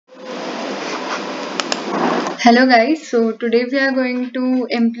Hello guys, so today we are going to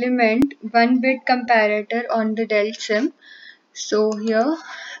implement one bit comparator on the DeldSim. So here,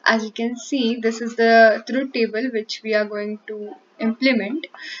 as you can see, this is the truth table which we are going to implement.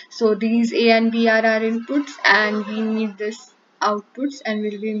 So these A and B are our inputs and we need this outputs and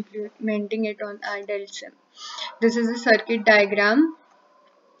we'll be implementing it on our DeldSim. This is a circuit diagram.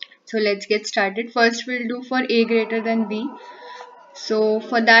 So let's get started. First we'll do for A greater than B. So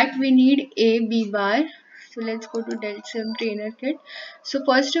for that we need a B bar. So let's go to DeldSim trainer kit. So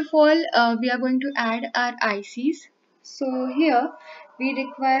first of all we are going to add our ICs. So here we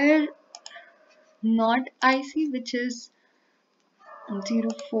require NOT IC which is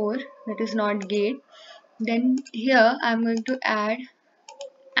 04, that is NOT gate. Then here I'm going to add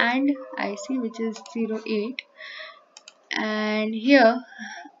AND IC which is 08, and here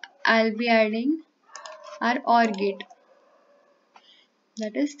I'll be adding our OR gate,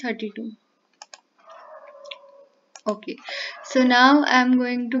 that is 32. Okay, so now I'm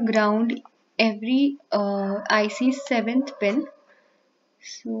going to ground every IC 7th pin.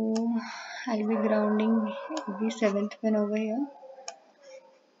 So I'll be grounding every 7th pin over here.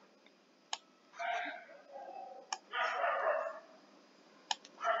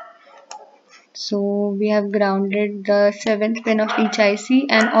 So we have grounded the 7th pin of each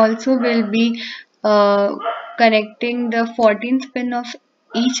IC, and also we'll be connecting the 14th pin of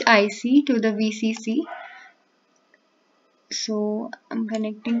each IC to the VCC. So I'm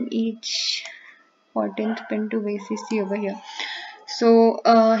connecting each 14th pin to VCC over here. So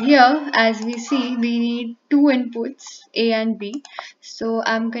here as we see we need two inputs A and B. So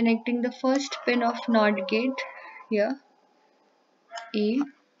I'm connecting the first pin of NOT gate here, A,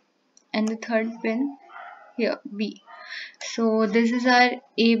 and the third pin here, B. So this is our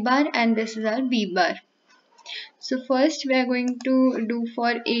A bar and this is our B bar. So first we are going to do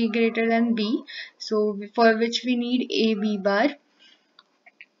for A greater than B, so for which we need A B bar.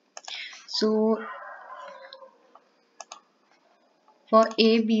 So for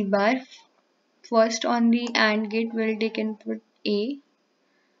A B bar, first on the AND gate we'll take input A,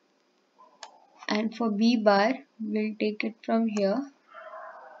 and for B bar we'll take it from here,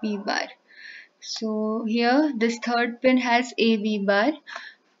 B bar. So here this third pin has A B bar,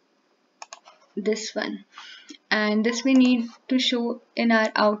 this one, and this we need to show in our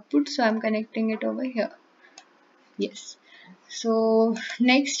output, so I'm connecting it over here. Yes. So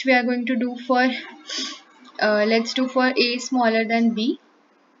next we are going to do for let's do for A smaller than B.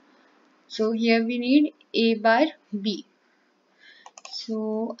 So here we need A bar B.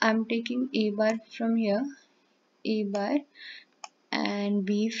 So I'm taking A bar from here, A bar, and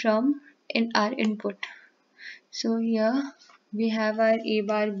B from in our input. So here we have our A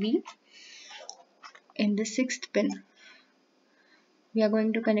bar B in the 6th pin. We are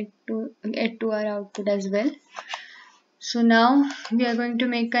going to connect it to our output as well. So now we are going to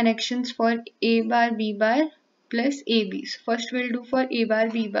make connections for A bar B bar plus AB. So first we'll do for A bar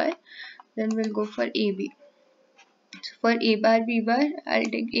B bar, then we'll go for AB. So for A bar B bar, I'll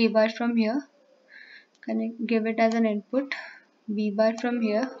take A bar from here, give it as an input, B bar from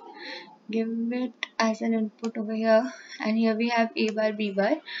here, give it as an input over here, and here we have A bar B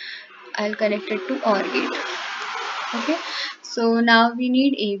bar. I'll connect it to OR gate. Okay, so now we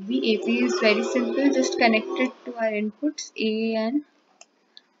need AB. AB is very simple, just connect it to our inputs A and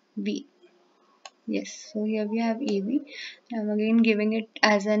B. Yes, so here we have AB. I'm again giving it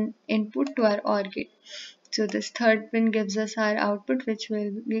as an input to our OR gate. So this third pin gives us our output, which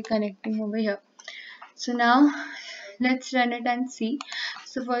we'll be connecting over here. So now let's run it and see.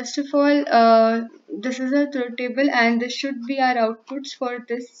 So first of all, this is a truth table and this should be our outputs for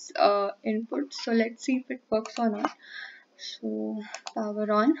this input. So let's see if it works or not. So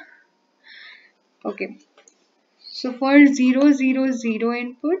power on. Okay. So for 0 0 0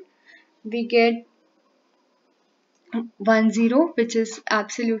 input we get 1 0, which is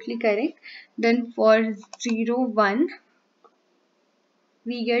absolutely correct. Then for 0 1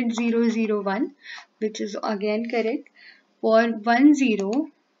 we get 0 0 1, which is again correct. For 1 0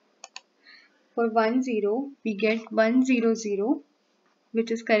 we get 1 0 0,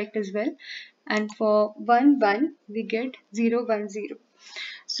 which is correct as well. And for 1 1 we get 0 1 0.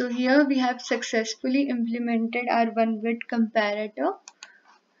 So here we have successfully implemented our 1-bit comparator.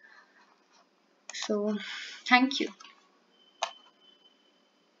 So thank you.